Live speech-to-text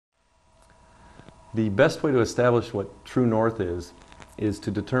The best way to establish what true north is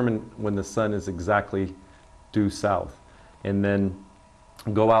to determine when the sun is exactly due south, and then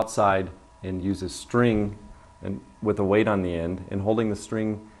go outside and use a string and with a weight on the end, and holding the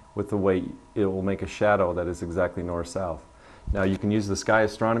string with the weight, it will make a shadow that is exactly north-south. Now you can use the sky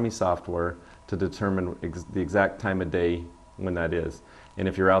astronomy software to determine the exact time of day when that is. And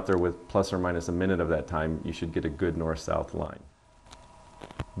if you're out there with plus or minus a minute of that time, you should get a good north-south line.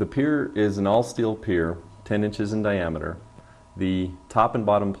 The pier is an all-steel pier, 10 inches in diameter. The top and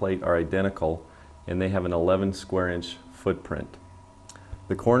bottom plate are identical, and they have an 11 square inch footprint.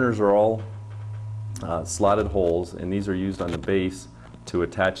 The corners are all slotted holes, and these are used on the base to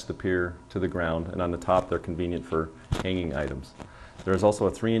attach the pier to the ground, and on the top they're convenient for hanging items. There's also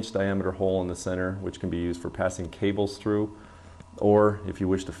a 3-inch diameter hole in the center which can be used for passing cables through, or if you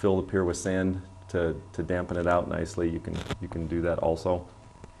wish to fill the pier with sand to dampen it out nicely, you can do that also.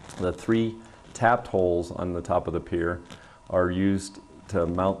 The 3 tapped holes on the top of the pier are used to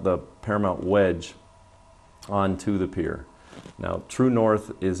mount the Paramount wedge onto the pier. Now true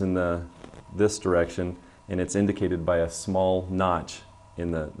north is in this direction, and it's indicated by a small notch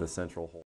in the central hole.